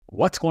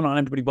What's going on,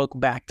 everybody? Welcome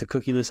back to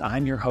Cookieless.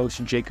 I'm your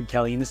host, Jacob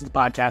Kelly, and this is the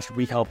podcast where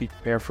we help you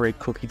prepare for a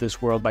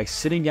cookieless world by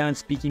sitting down and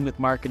speaking with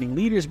marketing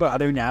leaders about how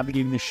they're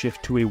navigating the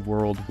shift to a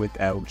world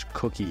without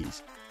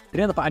cookies.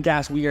 Today on the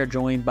podcast, we are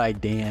joined by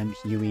Dan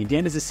Healy.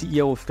 Dan is the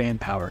CEO of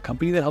FanPower, a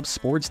company that helps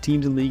sports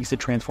teams and leagues to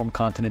transform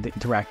content into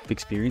interactive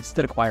experiences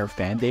that acquire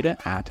fan data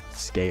at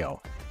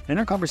scale. In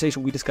our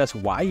conversation, we discuss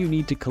why you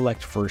need to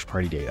collect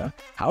first-party data,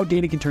 how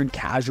data can turn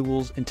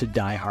casuals into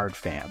die-hard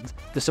fans,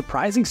 the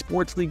surprising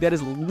sports league that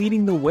is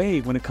leading the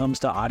way when it comes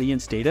to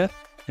audience data,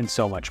 and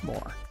so much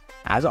more.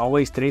 As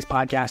always, today's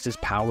podcast is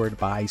powered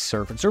by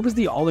Surf, and Surf is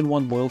the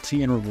all-in-one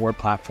loyalty and reward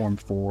platform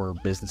for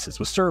businesses.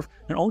 With Surf,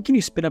 not only can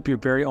you spin up your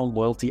very own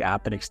loyalty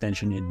app and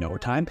extension in no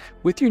time,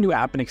 with your new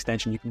app and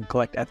extension, you can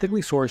collect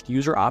ethically sourced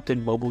user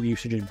opt-in mobile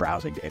usage and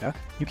browsing data.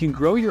 You can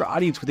grow your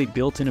audience with a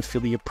built-in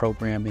affiliate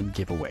program and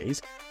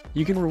giveaways.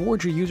 You can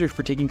reward your users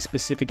for taking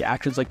specific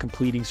actions like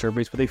completing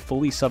surveys with a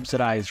fully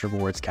subsidized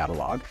rewards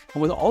catalog.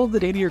 And with all of the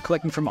data you're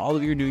collecting from all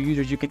of your new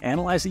users, you can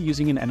analyze it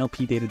using an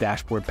NLP data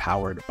dashboard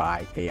powered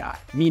by AI.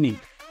 Meaning,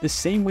 the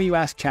same way you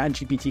ask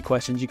ChatGPT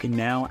questions, you can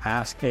now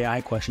ask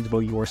AI questions about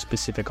your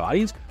specific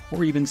audience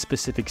or even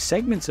specific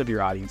segments of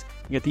your audience.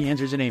 You get the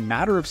answers in a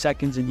matter of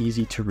seconds and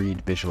easy to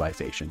read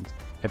visualizations.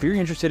 If you're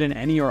interested in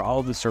any or all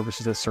of the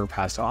services that Surf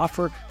has to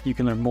offer, you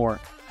can learn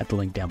more at the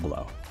link down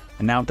below.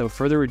 And now, without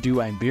further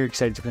ado, I'm very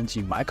excited to present to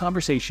you my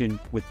conversation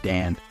with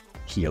Dan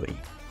Healy.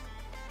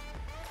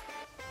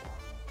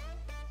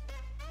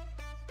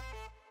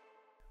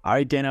 All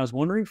right, Dan, I was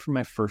wondering for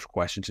my first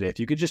question today,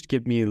 if you could just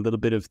give me a little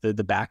bit of the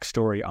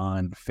backstory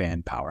on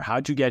FanPower.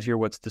 How'd you get here?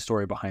 What's the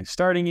story behind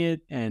starting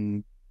it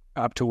and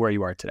up to where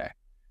you are today?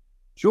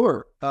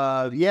 Sure.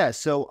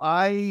 So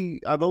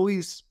I've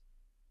always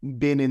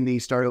been in the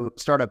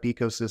startup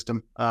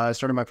ecosystem. I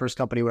started my first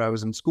company when I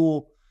was in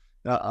school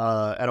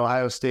at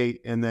Ohio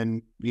State, and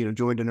then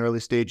joined an early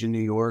stage in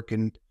New York,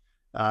 and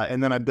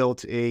then I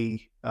built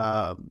a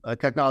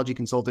technology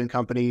consulting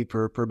company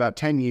for about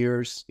 10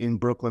 years in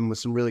Brooklyn with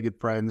some really good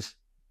friends.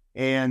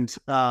 And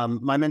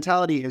my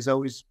mentality has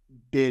always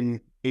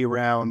been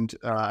around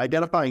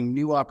identifying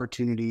new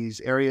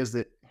opportunities, areas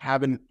that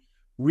haven't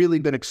really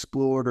been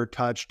explored or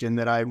touched, and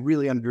that I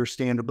really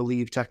understand or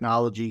believe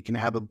technology can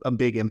have a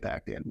big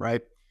impact in,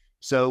 right?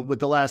 So with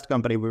the last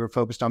company, we were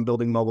focused on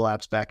building mobile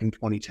apps back in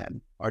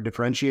 2010. Our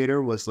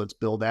differentiator was, let's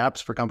build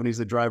apps for companies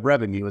that drive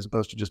revenue as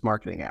opposed to just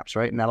marketing apps,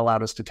 right? And that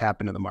allowed us to tap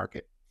into the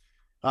market.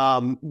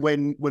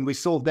 When we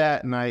sold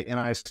that and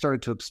I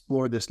started to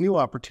explore this new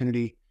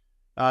opportunity,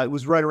 it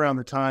was right around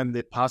the time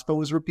that POSPA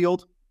was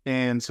repealed.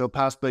 And so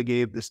POSPA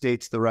gave the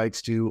states the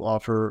rights to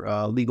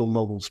offer legal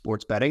mobile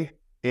sports betting.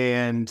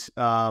 And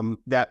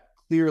that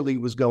clearly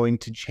was going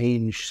to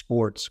change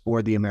sports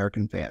for the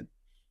American fan.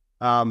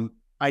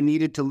 I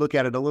needed to look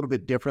at it a little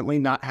bit differently,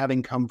 not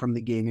having come from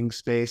the gaming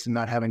space and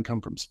not having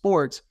come from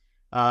sports,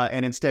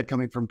 and instead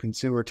coming from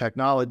consumer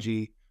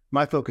technology.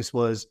 My focus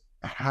was,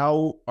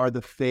 how are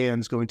the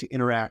fans going to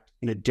interact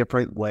in a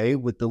different way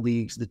with the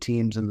leagues, the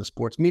teams, and the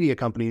sports media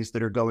companies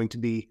that are going to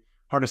be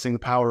harnessing the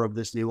power of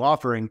this new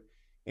offering?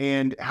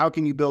 And how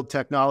can you build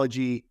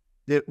technology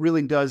that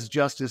really does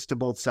justice to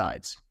both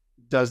sides?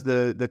 Does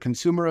the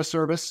consumer a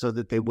service so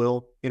that they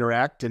will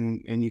interact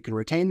and you can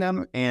retain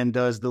them? And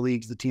does the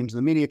leagues, the teams, and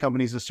the media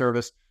companies a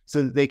service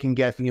so that they can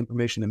get the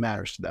information that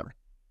matters to them?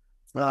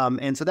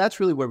 And so that's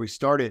really where we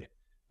started.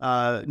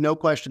 No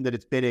question that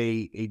it's been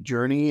a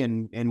journey,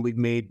 and we've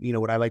made,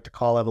 what I like to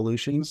call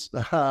evolutions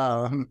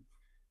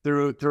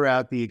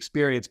throughout the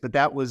experience. But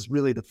that was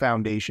really the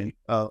foundation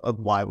of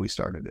why we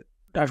started it.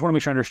 I just want to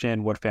make sure I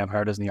understand what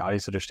FanPower does and the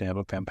audience understand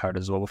what FanPower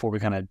does as well before we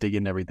kind of dig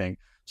into everything.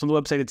 So on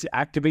the website, it's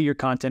activate your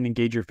content,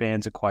 engage your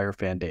fans, acquire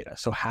fan data.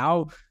 So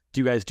how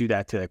do you guys do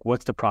that today?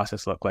 What's the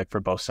process look like for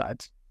both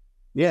sides?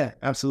 Yeah,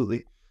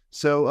 absolutely.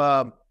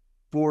 So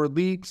for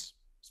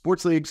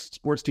sports leagues,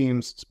 sports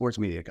teams, sports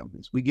media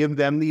companies, we give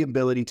them the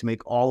ability to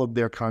make all of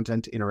their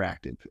content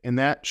interactive. And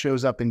that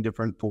shows up in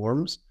different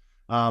forms.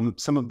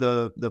 Some of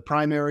the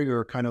primary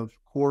or kind of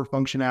core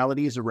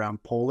functionalities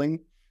around polling.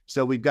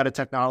 So we've got a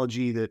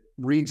technology that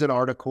reads an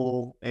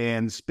article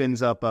and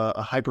spins up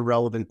a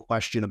hyper-relevant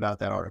question about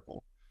that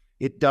article.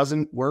 It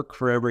doesn't work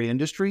for every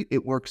industry.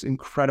 It works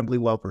incredibly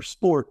well for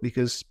sport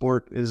because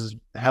sport is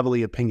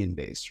heavily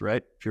opinion-based,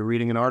 right? If you're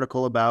reading an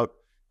article about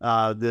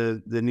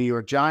the New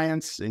York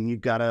Giants and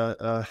you've got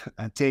a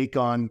take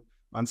on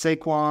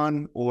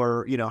Saquon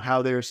or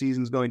how their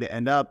season's going to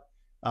end up,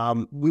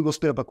 we will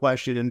spin up a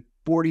question, and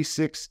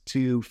 46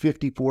 to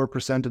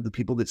 54% of the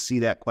people that see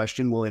that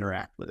question will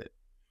interact with it.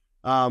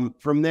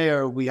 From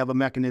there, we have a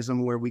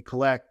mechanism where we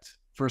collect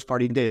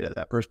first-party data.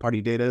 That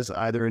first-party data is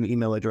either an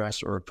email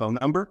address or a phone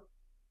number.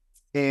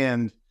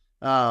 And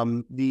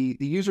the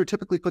user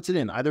typically puts it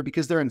in either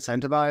because they're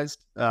incentivized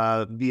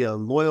via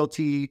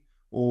loyalty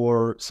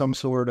or some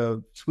sort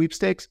of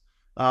sweepstakes,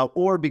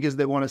 or because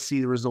they want to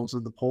see the results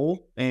of the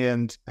poll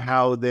and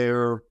how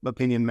their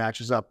opinion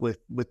matches up with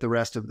the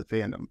rest of the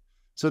fandom.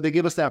 So they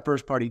give us that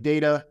first-party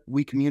data.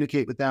 We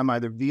communicate with them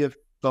either via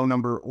phone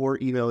number or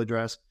email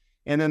address.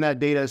 And then that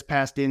data is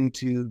passed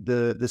into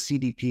the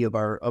CDP of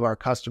our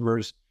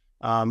customers,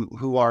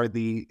 who are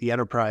the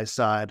enterprise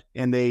side,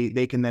 and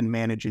they can then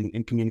manage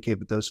and communicate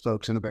with those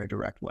folks in a very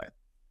direct way.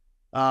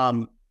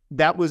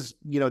 That was,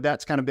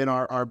 that's kind of been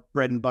our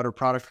bread and butter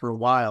product for a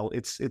while.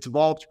 It's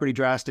evolved pretty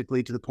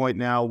drastically to the point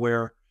now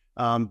where,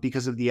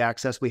 because of the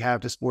access we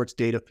have to sports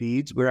data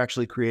feeds, we're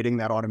actually creating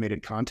that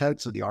automated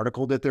content. So the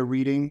article that they're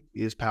reading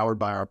is powered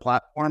by our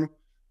platform,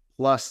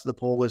 plus the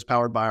poll is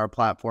powered by our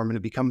platform, and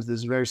it becomes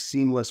this very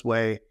seamless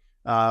way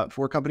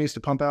for companies to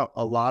pump out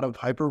a lot of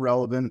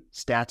hyper-relevant,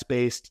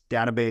 stats-based,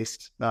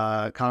 data-based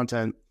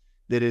content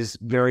that is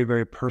very,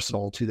 very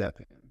personal to that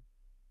fan.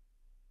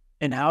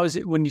 And how is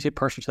it when you say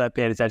personal to that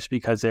fan? Is that just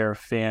because they're a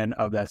fan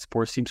of that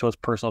sports team, so it's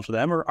personal to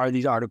them, or are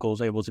these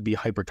articles able to be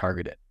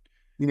hyper-targeted?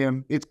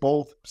 It's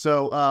both.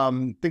 So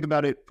think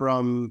about it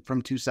from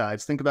two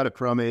sides. Think about it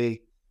from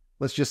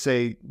let's just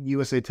say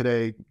USA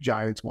Today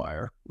Giants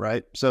Wire,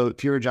 right? So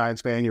if you're a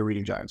Giants fan, you're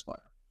reading Giants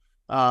Wire.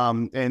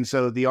 And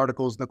so the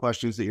articles and the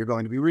questions that you're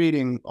going to be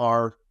reading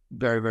are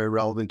very, very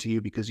relevant to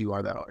you because you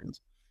are that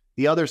audience.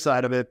 The other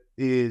side of it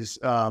is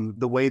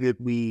the way that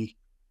we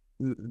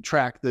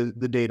track the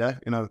data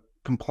in a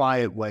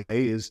compliant way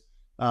is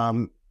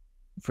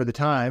for the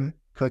time,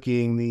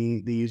 cookieing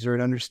the user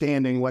and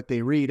understanding what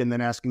they read and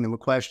then asking them a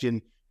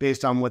question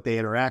based on what they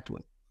interact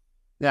with.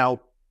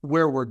 Now,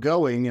 where we're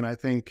going, and I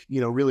think,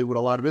 really what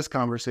a lot of this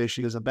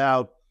conversation is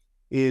about,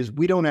 is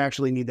we don't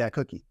actually need that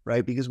cookie,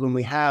 right? Because when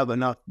we have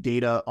enough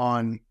data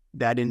on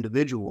that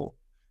individual,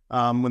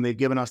 when they've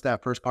given us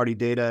that first party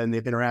data and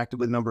they've interacted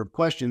with a number of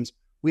questions,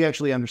 we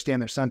actually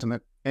understand their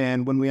sentiment.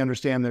 And when we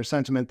understand their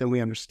sentiment, then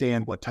we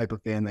understand what type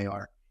of fan they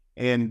are.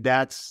 And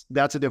that's a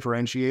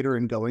differentiator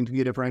and going to be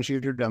a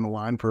differentiator down the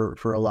line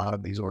for a lot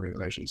of these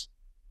organizations.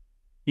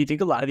 Do you think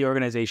a lot of the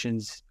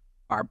organizations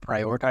are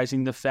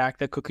prioritizing the fact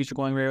that cookies are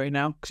going away right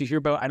now? Because you hear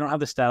about, I don't have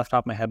the stat off the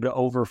top of my head, but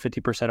over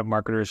 50% of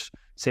marketers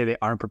say they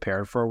aren't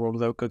prepared for a world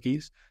without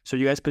cookies. So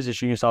you guys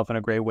position yourself in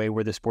a great way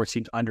where the sports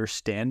teams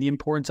understand the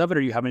importance of it, or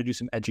are you having to do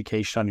some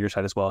education on your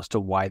side as well as to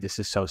why this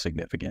is so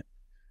significant?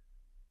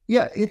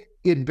 Yeah,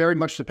 it very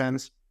much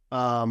depends.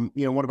 One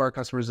of our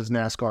customers is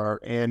NASCAR,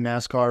 and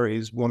NASCAR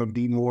is one of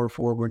the more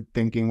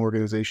forward-thinking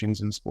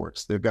organizations in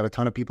sports. They've got a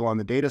ton of people on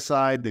the data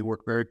side. They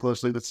work very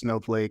closely with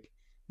Snowflake.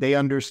 They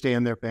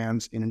understand their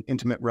fans in an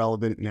intimate,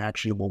 relevant, and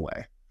actionable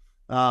way.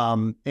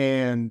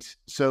 And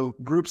so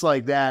groups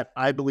like that,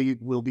 I believe,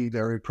 will be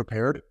very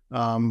prepared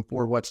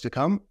for what's to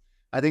come.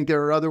 I think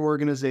there are other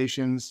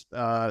organizations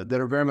that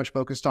are very much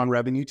focused on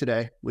revenue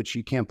today, which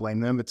you can't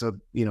blame them. It's a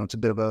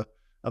bit of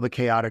a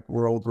chaotic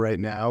world right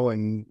now,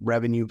 and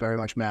revenue very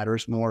much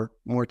matters more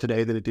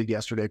today than it did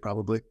yesterday,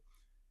 probably.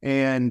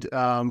 And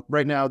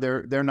right now,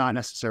 they're not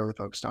necessarily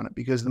focused on it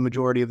because the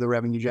majority of the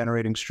revenue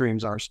generating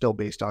streams are still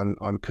based on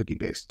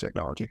cookie-based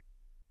technology.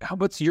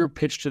 What's your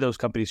pitch to those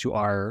companies who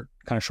are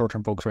kind of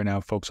short-term folks right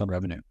now, focused on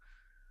revenue?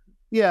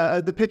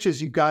 Yeah, the pitch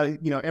is you've got,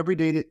 every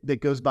day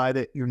that goes by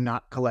that you're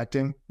not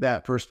collecting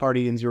that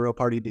first-party and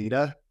zero-party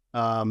data,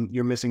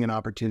 you're missing an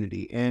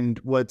opportunity. And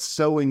what's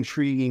so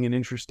intriguing and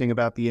interesting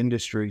about the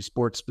industry,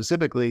 sports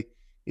specifically,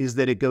 is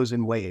that it goes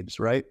in waves,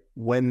 right?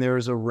 When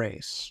there's a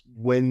race,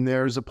 when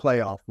there's a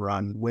playoff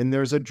run, when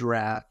there's a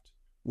draft,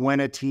 when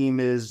a team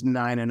is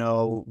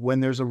 9-0, when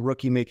there's a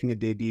rookie making a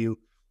debut,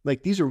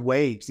 like these are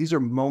waves. These are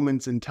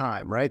moments in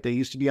time, right? They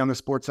used to be on the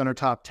SportsCenter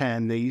top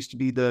 10. They used to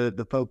be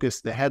the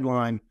focus, the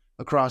headline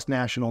across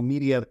national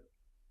media.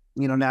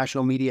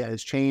 National media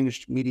has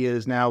changed. Media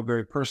is now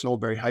very personal,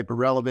 very hyper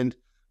relevant.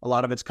 A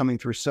lot of it's coming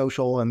through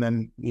social and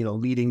then,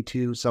 leading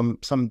to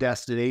some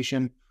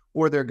destination,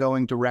 or they're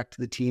going direct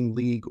to the team,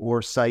 league,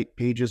 or site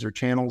pages or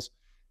channels.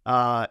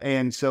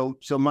 And so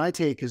my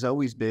take has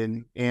always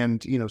been,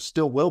 and,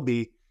 still will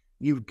be,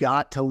 you've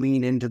got to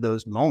lean into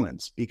those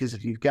moments, because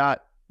if you've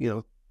got,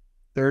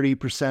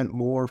 30%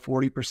 more,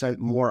 40%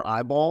 more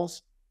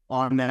eyeballs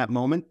on that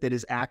moment, that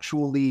is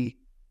actually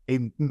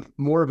a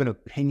more of an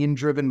opinion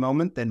driven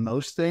moment than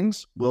most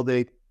things. Will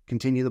they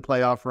continue the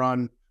playoff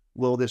run?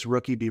 Will this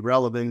rookie be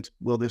relevant?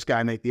 Will this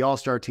guy make the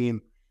all-star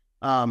team?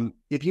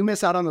 If you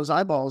miss out on those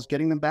eyeballs,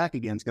 getting them back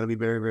again is going to be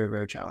very, very,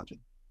 very challenging.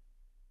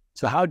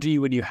 So how do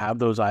you, when you have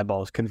those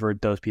eyeballs,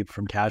 convert those people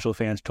from casual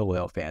fans to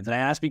loyal fans? And I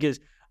ask because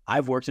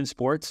I've worked in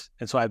sports,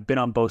 and so I've been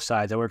on both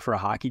sides. I worked for a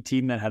hockey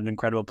team that had an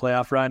incredible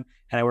playoff run,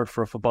 and I worked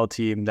for a football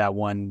team that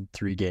won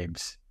 3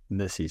 games in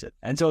this season.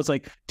 And so it's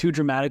like 2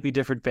 dramatically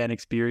different fan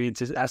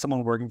experiences as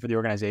someone working for the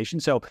organization.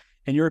 So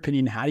in your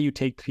opinion, how do you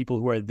take people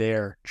who are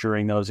there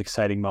during those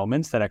exciting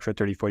moments, that extra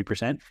 30,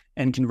 40%,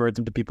 and convert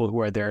them to people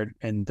who are there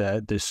in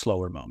the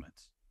slower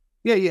moments?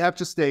 Yeah, you have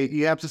to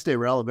stay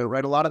relevant,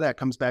 right? A lot of that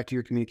comes back to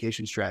your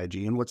communication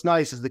strategy. And what's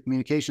nice is the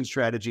communication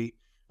strategy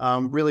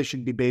really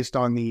should be based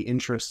on the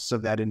interests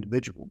of that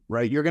individual,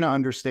 right? You're going to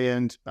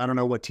understand, I don't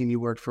know what team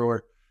you worked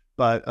for,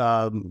 but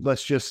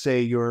let's just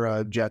say you're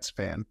a Jets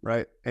fan,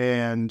 right?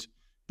 And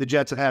the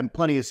Jets have had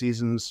plenty of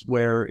seasons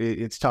where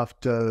it's tough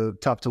to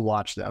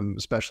watch them,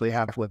 especially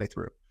halfway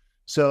through.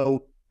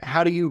 So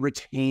how do you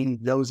retain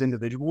those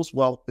individuals?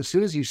 Well, as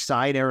soon as you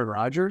sign Aaron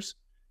Rodgers,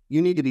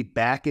 you need to be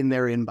back in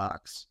their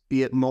inbox,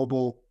 be it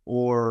mobile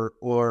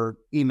or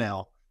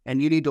email.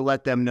 And you need to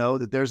let them know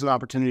that there's an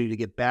opportunity to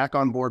get back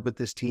on board with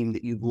this team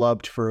that you've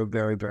loved for a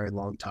very, very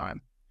long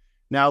time.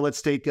 Now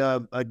let's take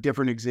a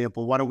different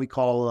example. Why don't we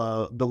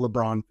call the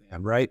LeBron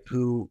fan, right?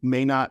 Who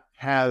may not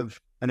have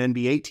an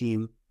NBA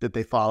team that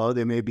they follow.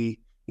 They may be,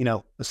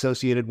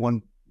 associated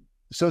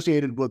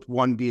with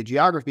one via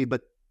geography,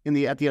 but at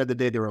the end of the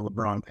day, they're a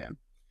LeBron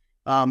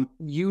fan.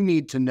 You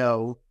need to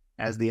know,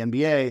 as the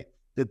NBA,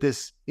 that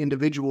this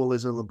individual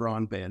is a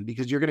LeBron fan,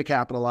 because you're going to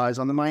capitalize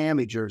on the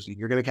Miami jersey.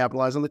 You're going to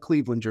capitalize on the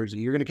Cleveland jersey.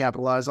 You're going to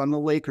capitalize on the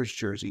Lakers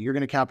jersey. You're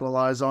going to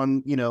capitalize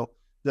on,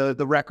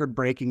 the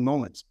record-breaking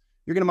moments.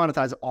 You're going to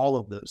monetize all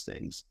of those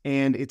things.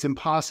 And it's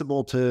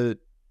impossible to,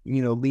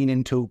 lean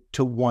into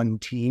one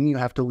team. You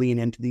have to lean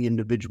into the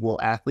individual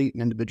athlete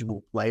and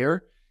individual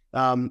player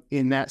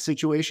in that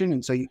situation.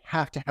 And so you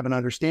have to have an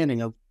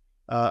understanding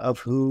of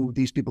who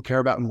these people care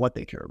about and what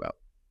they care about.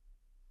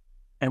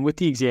 And with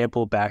the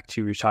example back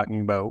to you're talking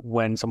about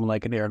when someone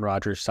like an Aaron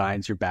Rodgers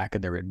signs, you're back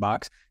in their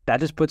inbox, that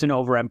just puts an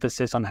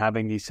overemphasis on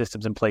having these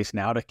systems in place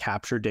now to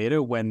capture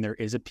data when there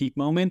is a peak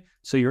moment,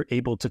 so you're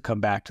able to come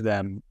back to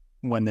them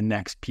when the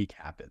next peak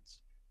happens.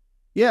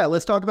 Yeah,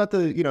 let's talk about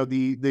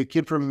the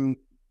kid from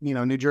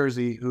New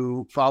Jersey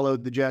who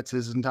followed the Jets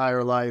his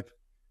entire life,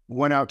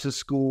 went out to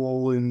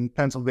school in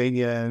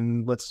Pennsylvania,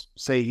 and let's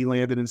say he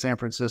landed in San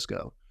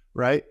Francisco,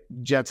 right?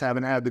 Jets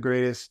haven't had the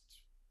greatest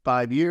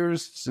 5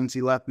 years since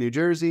he left New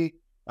Jersey.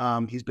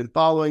 He's been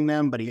following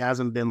them, but he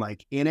hasn't been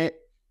in it.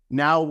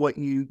 Now what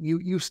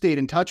you've stayed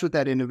in touch with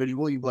that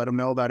individual. You've let him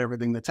know about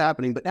everything that's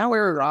happening, but now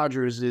Aaron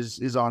Rodgers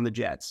is on the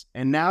Jets.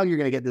 And now you're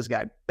going to get this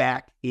guy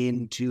back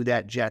into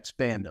that Jets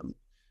fandom.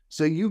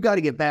 So you've got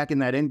to get back in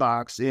that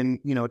inbox, and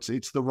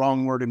it's the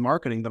wrong word in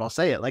marketing, but I'll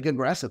say it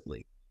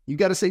aggressively. You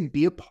got to say,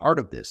 be a part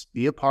of this,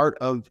 be a part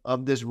of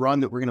this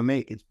run that we're going to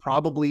make. It's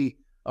probably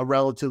a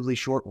relatively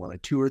short one, a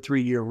 2 or 3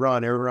 year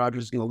run. Aaron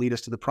Rodgers is going to lead us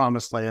to the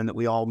promised land that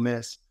we all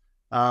miss.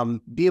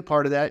 Be a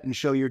part of that and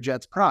show your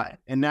Jets pride.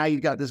 And now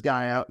you've got this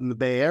guy out in the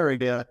Bay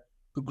Area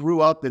who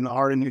grew up in the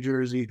heart of New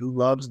Jersey, who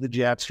loves the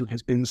Jets, who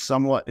has been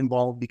somewhat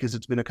involved because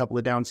it's been a couple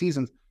of down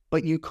seasons,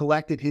 but you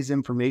collected his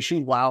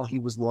information while he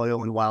was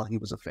loyal and while he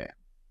was a fan.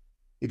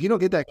 If you don't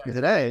get that guy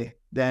today,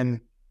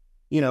 then,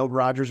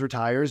 Rodgers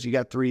retires. You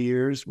got 3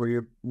 years where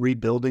you're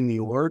rebuilding the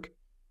org.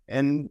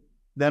 And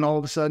then all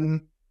of a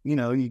sudden,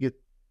 you get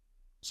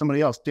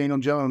somebody else. Daniel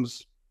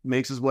Jones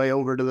makes his way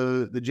over to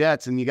the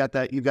Jets, and you've got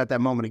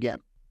that moment again.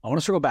 I want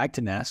to circle back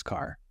to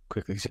NASCAR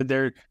quickly. So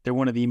they're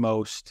one of the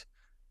most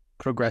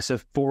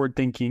progressive,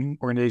 forward-thinking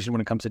organization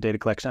when it comes to data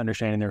collection,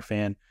 understanding their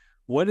fan.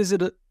 What is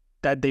it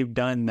that they've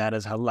done that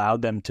has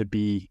allowed them to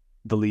be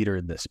the leader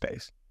in this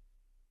space?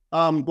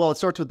 Well, it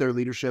starts with their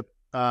leadership.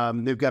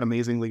 They've got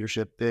amazing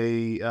leadership.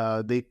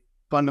 They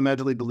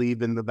fundamentally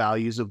believe in the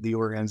values of the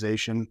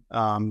organization,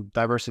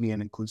 diversity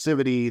and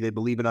inclusivity. They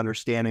believe in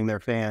understanding their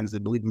fans. They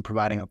believe in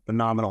providing a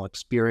phenomenal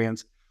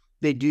experience.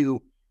 They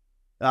do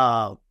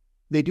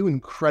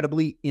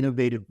incredibly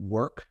innovative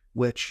work,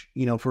 which,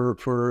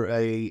 for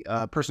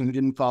a person who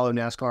didn't follow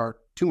NASCAR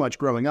too much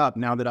growing up,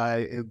 now that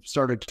I have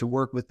started to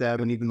work with them,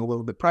 and even a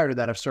little bit prior to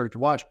that, I've started to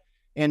watch.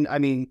 And I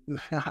mean,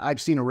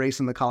 I've seen a race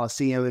in the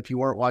Coliseum. If you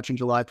weren't watching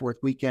July 4th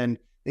weekend,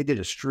 they did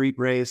a street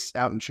race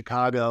out in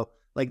Chicago.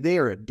 They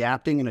are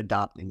adapting and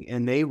adopting,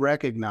 and they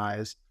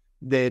recognize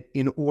that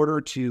in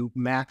order to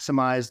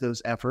maximize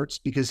those efforts,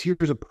 because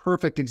here's a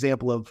perfect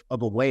example of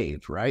a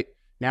wave, right?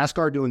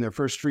 NASCAR doing their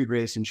first street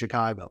race in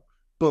Chicago.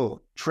 Boom,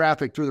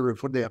 traffic through the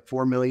roof. What do they have?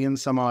 4 million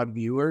some odd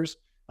viewers,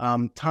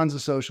 tons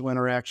of social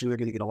interaction. They're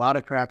going to get a lot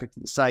of traffic to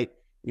the site.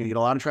 You're going to get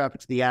a lot of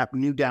traffic to the app,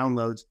 new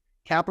downloads.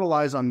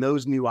 Capitalize on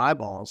those new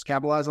eyeballs,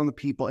 capitalize on the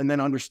people, and then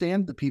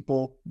understand the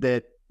people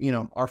that,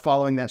 are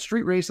following that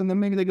street race, and then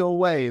maybe they go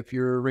away if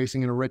you're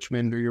racing in a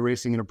Richmond or you're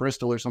racing in a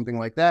Bristol or something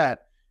like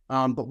that.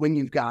 But when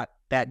you've got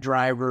that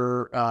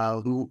driver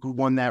who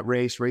won that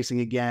race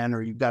racing again,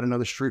 or you've got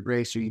another street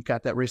race, or you've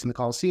got that race in the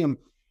Coliseum,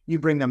 you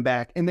bring them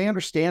back, and they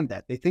understand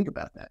that. They think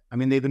about that. I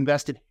mean, they've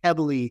invested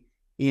heavily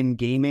in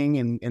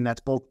gaming, and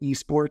that's both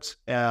esports,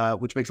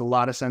 which makes a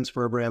lot of sense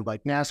for a brand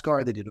like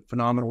NASCAR. They did a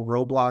phenomenal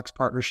Roblox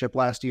partnership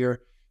last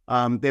year.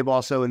 They've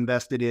also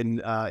invested in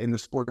the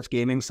sports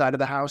gaming side of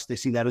the house. They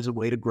see that as a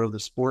way to grow the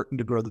sport and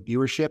to grow the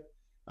viewership.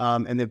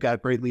 And they've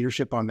got great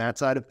leadership on that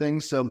side of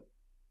things. So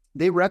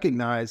they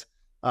recognize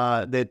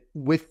that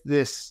with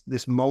this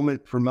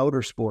moment for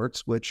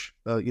motorsports, which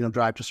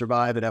Drive to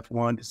Survive at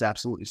F1 is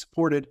absolutely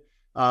supported,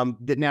 that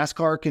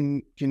NASCAR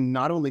can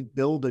not only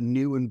build a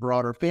new and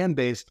broader fan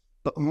base,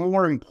 but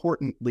more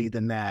importantly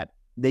than that,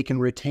 they can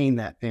retain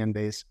that fan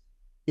base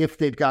if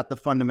they've got the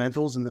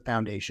fundamentals and the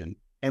foundation.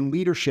 And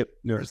leadership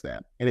knows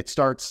that. And it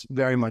starts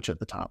very much at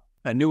the top.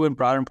 A new and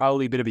broader, and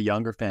probably a bit of a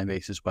younger fan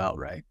base as well,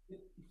 right?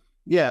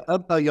 Yeah,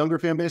 a younger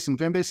fan base, and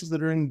fan bases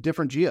that are in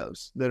different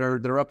geos, that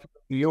are up in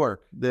New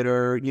York, that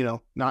are,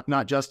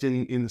 not just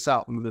in the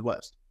South and the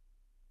Midwest.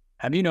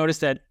 Have you noticed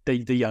that the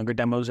younger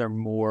demos are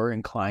more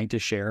inclined to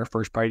share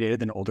first-party data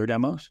than older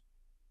demos?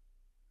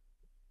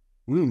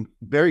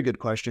 Very good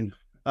question.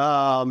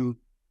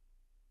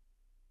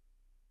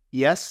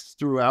 yes,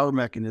 through our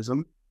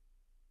mechanism.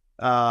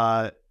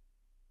 Not,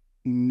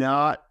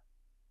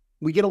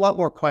 we get a lot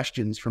more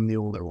questions from the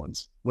older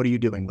ones. What are you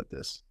doing with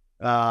this?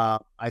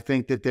 I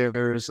think that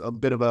there's a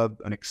bit of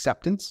an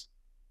acceptance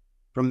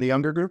from the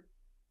younger group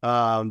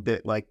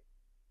that like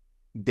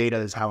data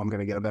is how I'm going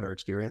to get a better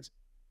experience.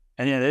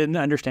 And yeah, they didn't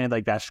understand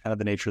like that's kind of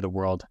the nature of the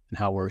world and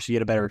how it works. You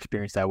get a better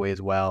experience that way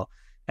as well.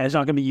 And it's not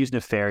going to be used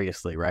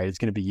nefariously, right? It's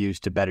going to be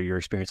used to better your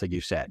experience, like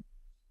you said.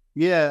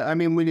 Yeah, I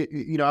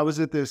mean, I was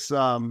at this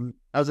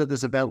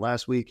event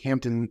last week,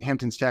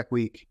 Hampton's Tech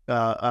Week,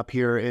 up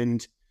here,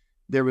 and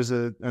there was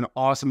an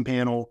awesome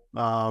panel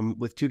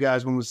with two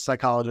guys. One was a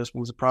psychologist,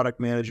 one was a product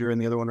manager, and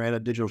the other one ran a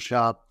digital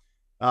shop.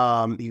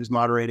 He was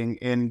moderating,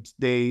 and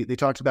they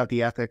talked about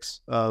the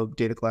ethics of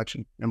data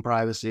collection and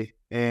privacy.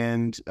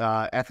 And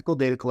ethical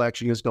data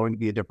collection is going to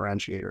be a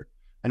differentiator.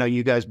 I know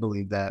you guys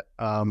believe that.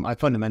 I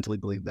fundamentally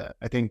believe that.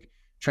 I think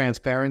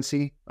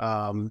transparency,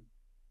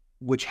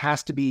 which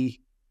has to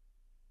be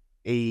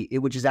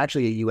which is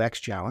actually a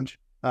UX challenge,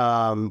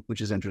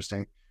 which is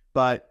interesting.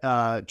 But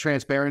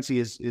transparency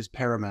is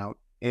paramount,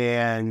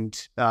 and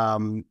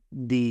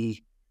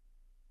the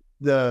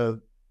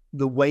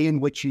way in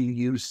which you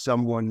use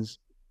someone's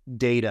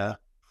data,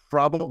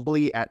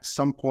 probably at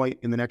some point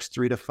in the next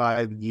 3 to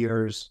 5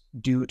 years,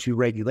 due to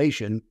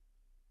regulation,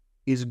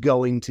 is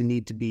going to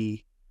need to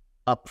be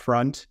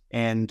upfront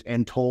and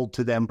told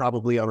to them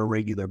probably on a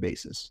regular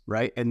basis,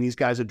 right? And these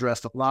guys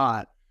addressed a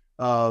lot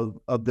of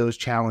those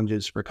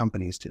challenges for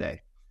companies today,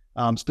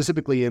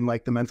 specifically in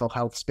like the mental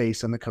health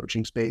space and the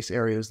coaching space,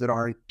 areas that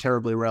aren't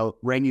terribly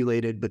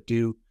regulated, but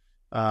do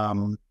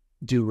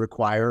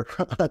require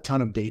a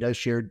ton of data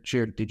shared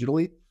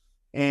digitally.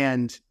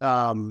 And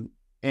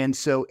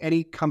so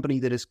any company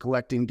that is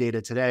collecting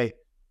data today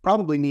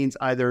probably needs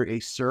either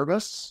a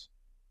service,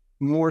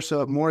 more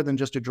than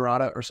just a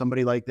Drata or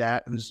somebody like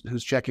that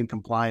who's checking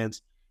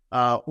compliance,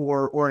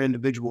 or an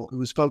individual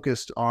who's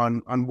focused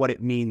on what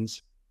it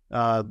means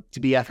to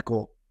be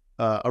ethical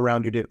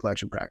around your data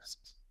collection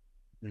practices.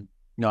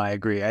 No, I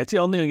agree. It's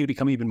only going to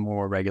become even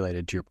more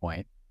regulated, to your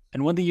point.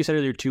 And one thing you said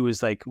earlier too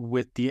is like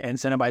with the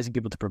incentivizing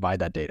people to provide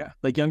that data,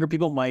 like younger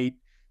people might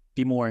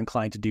be more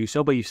inclined to do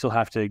so, but you still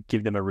have to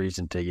give them a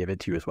reason to give it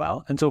to you as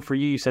well. And so for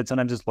you, you said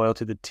sometimes it's loyalty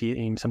to the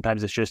team.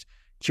 Sometimes it's just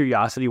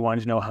curiosity,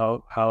 wanting to know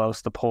how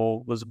else the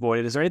poll was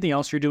avoided. Is there anything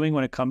else you're doing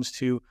when it comes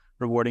to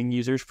rewarding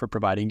users for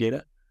providing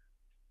data?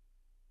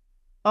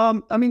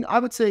 I mean, I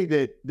would say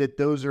that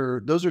those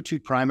are two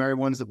primary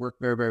ones that work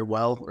very, very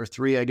well, or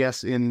three, I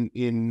guess,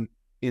 in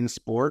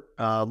sport.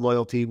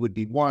 Loyalty would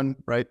be one,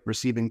 right?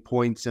 Receiving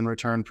points in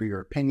return for your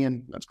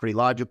opinion. That's pretty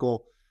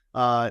logical.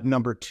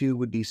 Number two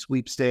would be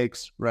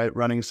sweepstakes, right?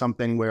 Running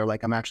something where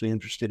like, I'm actually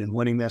interested in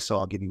winning this, so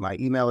I'll give you my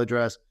email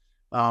address.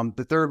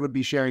 The third would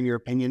be sharing your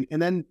opinion.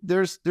 And then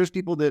there's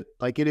people that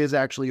like, it is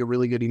actually a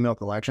really good email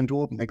collection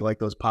tool. Like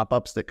those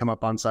pop-ups that come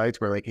up on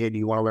sites where like, hey, do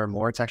you want to learn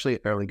more? It's actually a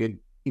fairly good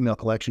email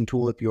collection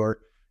tool if you're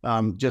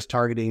just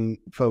targeting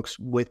folks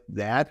with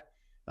that.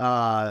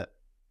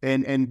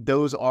 And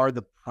those are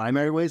the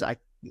primary ways.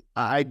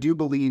 I do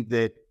believe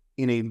that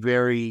in a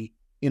very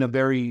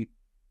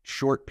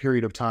short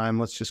period of time,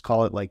 let's just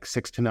call it like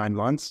 6 to 9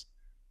 months,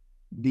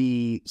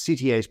 the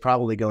CTA is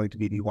probably going to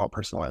be, do you want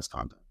personalized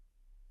content?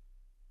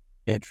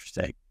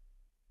 Interesting.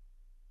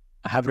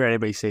 I haven't heard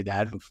anybody say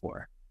that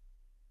before.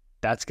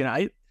 It's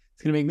gonna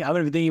make me, I'm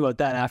gonna be thinking about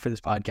that after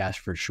this podcast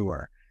for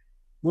sure.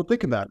 Well,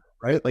 think about it,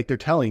 right? Like they're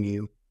telling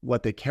you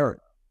what they care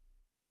about.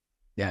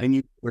 Yeah.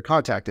 And their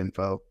contact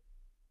info,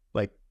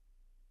 like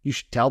you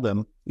should tell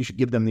them, you should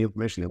give them the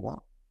information they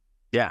want.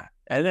 Yeah.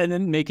 And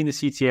then making the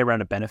CTA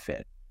around a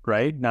benefit,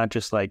 right? Not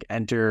just like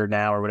enter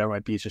now or whatever it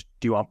might be. It's just,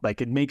 do you want,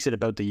 like, it makes it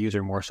about the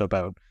user more so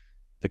about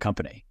the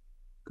company.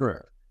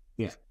 Correct.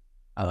 Yeah.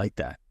 I like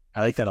that. I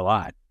like that a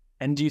lot.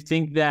 And do you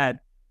think that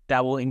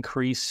will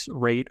increase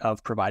rate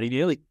of providing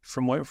data? Like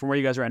from where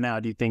you guys are at now,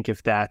 do you think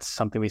if that's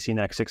something we see in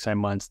the next 6 to 9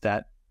 months,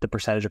 that the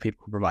percentage of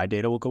people who provide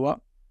data will go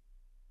up?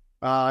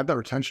 I bet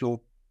retention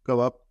will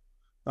go up.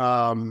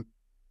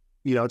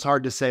 It's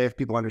hard to say if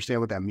people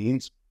understand what that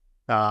means.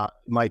 It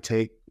might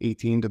take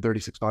 18 to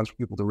 36 months for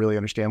people to really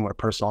understand what a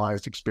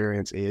personalized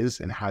experience is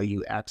and how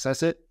you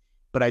access it.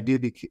 But I do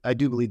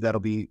believe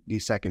that'll be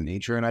second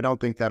nature. And I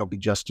don't think that'll be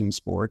just in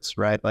sports,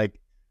 right? Like,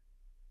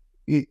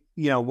 when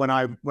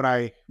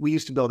we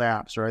used to build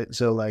apps, right?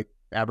 So like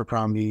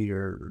Abercrombie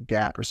or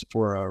Gap or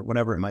Sephora or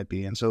whatever it might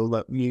be. And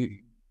so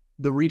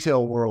the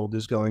retail world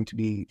is going to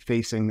be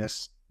facing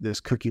this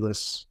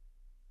cookieless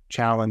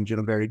challenge in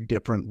a very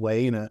different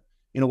way, in a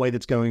way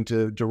that's going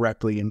to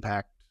directly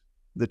impact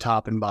the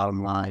top and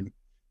bottom line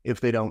if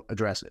they don't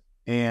address it.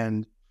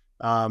 And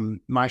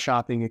my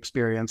shopping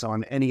experience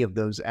on any of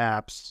those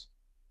apps,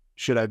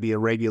 should I be a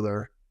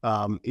regular,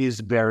 is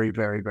very,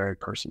 very, very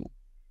personal.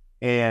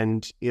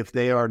 And if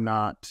they are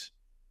not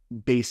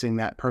basing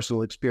that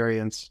personal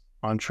experience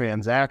on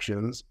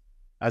transactions,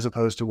 as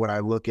opposed to what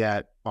I look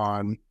at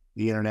on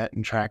the internet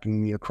and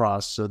tracking me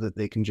across so that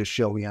they can just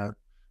show me a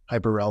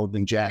hyper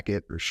relevant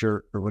jacket or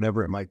shirt or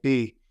whatever it might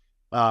be,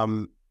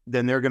 then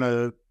they're going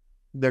to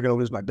they're going to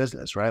lose my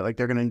business, right? Like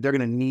they're going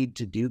to need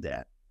to do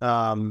that.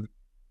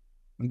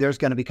 There's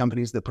going to be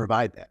companies that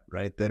provide that,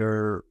 right? That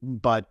are,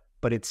 but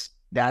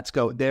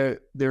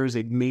there's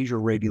a major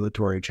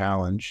regulatory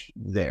challenge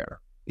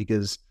there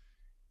because,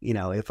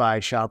 if I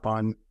shop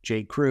on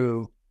J.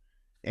 Crew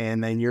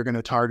and then you're going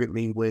to target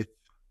me with,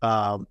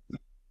 I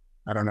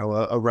don't know,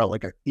 a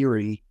like a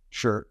Theory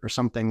shirt or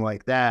something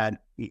like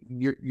that,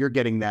 you're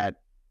getting that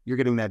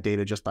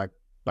data just by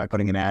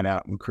putting an ad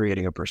out and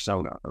creating a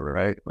persona,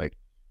 right? Like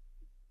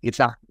it's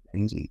not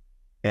easy.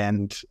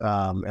 And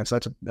so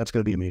that's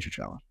going to be a major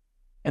challenge.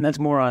 And that's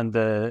more on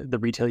the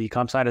retail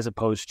e-com side as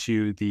opposed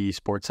to the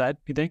sports side,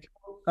 you think?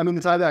 I mean,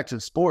 the tie back to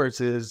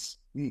sports is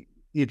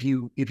if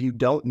you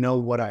don't know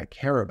what I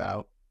care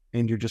about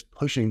and you're just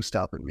pushing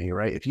stuff at me,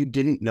 right? If you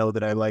didn't know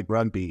that I like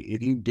rugby,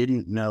 if you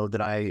didn't know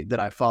that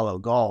I follow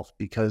golf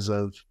because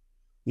of,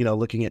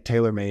 looking at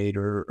TaylorMade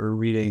or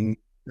reading,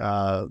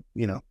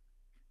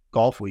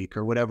 Golf Week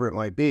or whatever it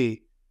might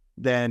be,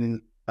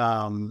 then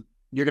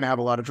you're going to have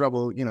a lot of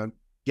trouble,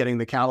 getting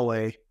the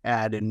Callaway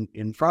ad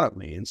in front of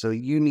me. And so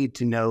you need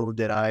to know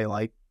that I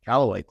like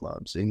Callaway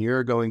clubs, and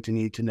you're going to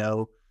need to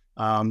know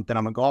that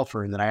I'm a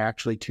golfer and that I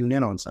actually tune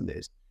in on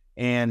Sundays.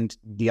 And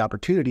the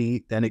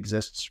opportunity then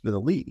exists for the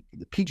league.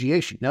 The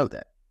PGA should know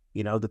that.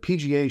 The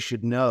PGA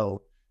should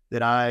know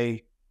that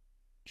I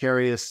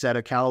carry a set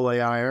of Callaway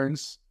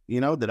irons,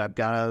 that I've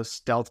got a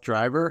stealth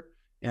driver,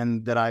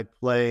 and that I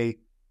play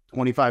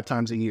 25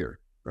 times a year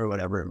or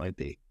whatever it might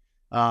be.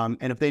 And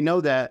if they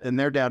know that, then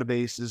their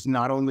database is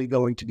not only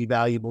going to be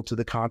valuable to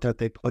the content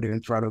they put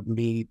in front of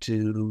me,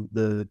 to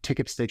the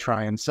tickets they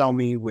try and sell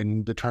me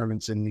when the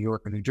tournament's in New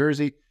York or New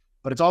Jersey,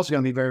 but it's also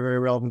going to be very, very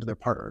relevant to their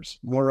partners,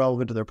 more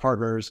relevant to their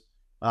partners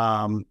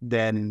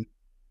than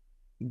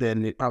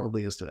it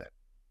probably is today.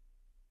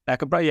 That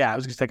could probably, I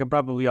was going to say, could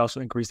probably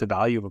also increase the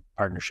value of a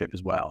partnership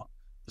as well,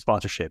 the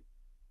sponsorship.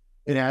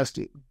 It has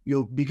to,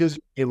 because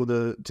you're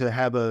able to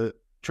have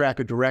track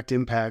a direct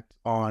impact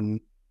on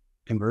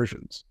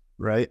conversions,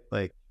 right?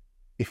 Like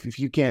if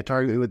you can't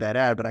target me with that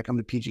ad, but I come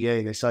to PGA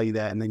and they sell you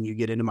that, and then you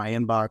get into my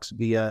inbox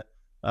via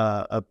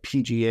a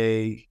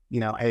PGA,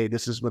 hey,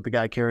 this is what the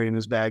guy carried in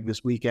his bag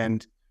this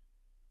weekend,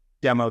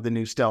 demo the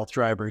new stealth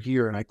driver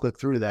here, and I click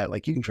through to that,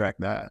 like you can track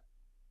that.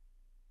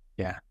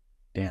 Yeah.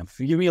 Damn.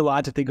 You give me a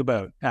lot to think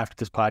about after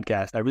this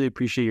podcast. I really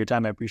appreciate your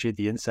time. I appreciate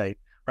the insight.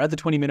 We're at the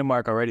 20-minute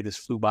mark already. This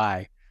flew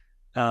by.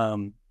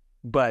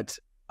 But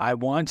I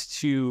want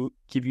to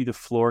give you the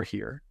floor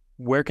here.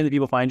 Where can the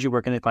people find you?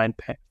 Where can they find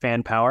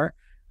FanPower?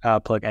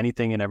 Plug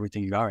anything and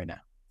everything you got right now.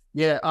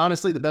 Yeah,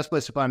 honestly, the best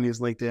place to find me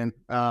is LinkedIn.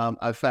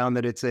 I've found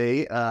that it's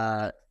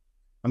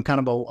I'm kind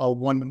of a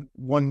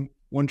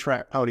one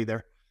track pouty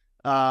there.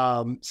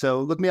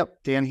 So look me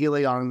up, Dan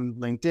Healy on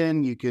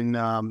LinkedIn. You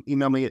can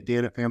email me at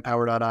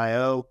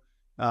dan@fanpower.io.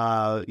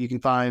 You can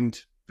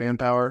find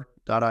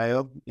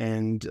fanpower.io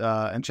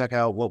and check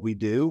out what we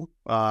do.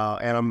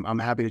 And I'm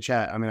happy to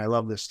chat. I mean, I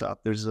love this stuff.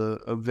 There's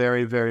a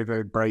very, very,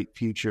 very bright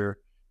future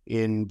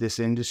in this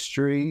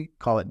industry,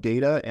 call it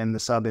data, and the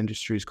sub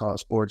industries, call it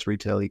sports,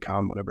 retail,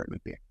 e-com, whatever it may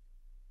be.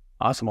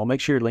 Awesome. I'll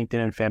make sure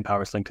LinkedIn and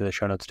FanPower is linked to the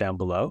show notes down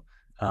below.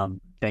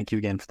 Thank you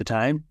again for the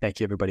time. Thank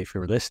you everybody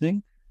for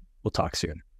listening. We'll talk soon.